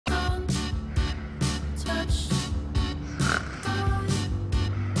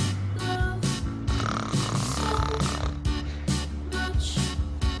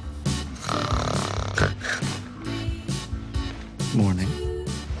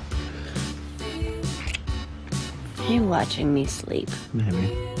you watching me sleep?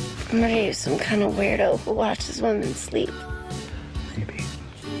 Maybe. Or are you some kind of weirdo who watches women sleep? Maybe.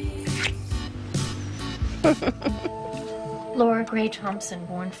 Laura Gray Thompson,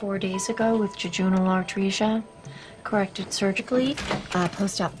 born 4 days ago with jejunal atresia, corrected surgically,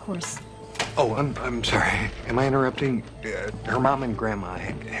 post-op course. Oh, I'm sorry. Am I interrupting? Her mom and grandma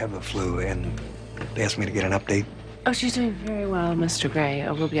have the flu, and they asked me to get an update. Oh, she's doing very well, Mr. Gray.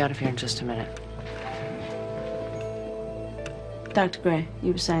 We'll be out of here in just a minute. Dr. Gray,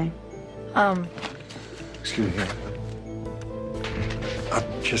 you were saying? Excuse me.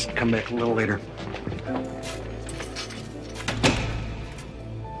 I'll just come back a little later.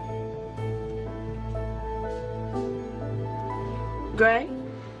 Gray?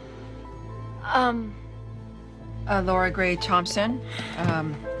 Laura Gray Thompson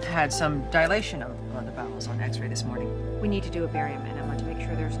had some dilation of the bowels on X-ray this morning. We need to do a barium, and I want to make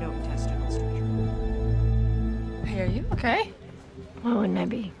sure there's no intestinal structure. Hey, are you okay? Why wouldn't I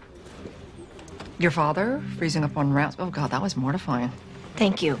be? Your father freezing up on ramps? Oh, God, that was mortifying.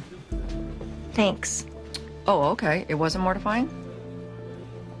 Thank you. Thanks. Oh, okay. It wasn't mortifying?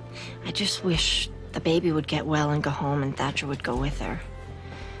 I just wish the baby would get well and go home and Thatcher would go with her.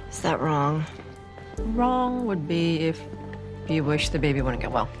 Is that wrong? Wrong would be if you wish the baby wouldn't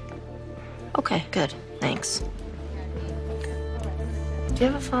get well. Okay, good. Thanks. Do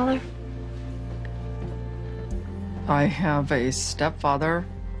you have a father? I have a stepfather.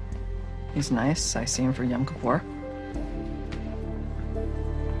 He's nice. I see him for Yom Kippur.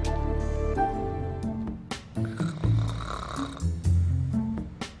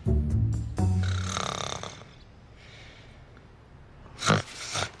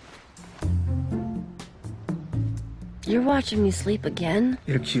 You're watching me sleep again?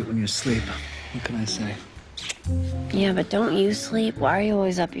 You're cute when you sleep. What can I say? Yeah, but don't you sleep? Why are you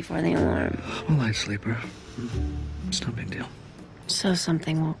always up before the alarm? I'm a light sleeper. It's no big deal. So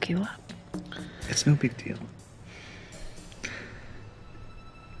something woke you up. It's no big deal.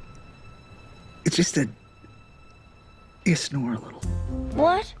 It's just that you snore a little.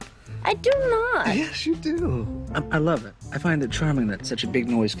 What? I do not. Yes, you do. I love it. I find it charming that such a big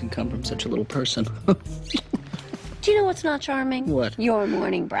noise can come from such a little person. Do you know what's not charming? What? Your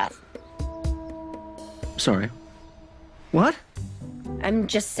morning breath. Sorry. What? I'm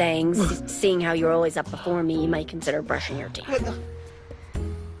just saying, seeing how you're always up before me, you might consider brushing your teeth.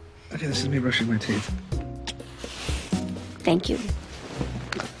 Okay, this is me brushing my teeth. Thank you.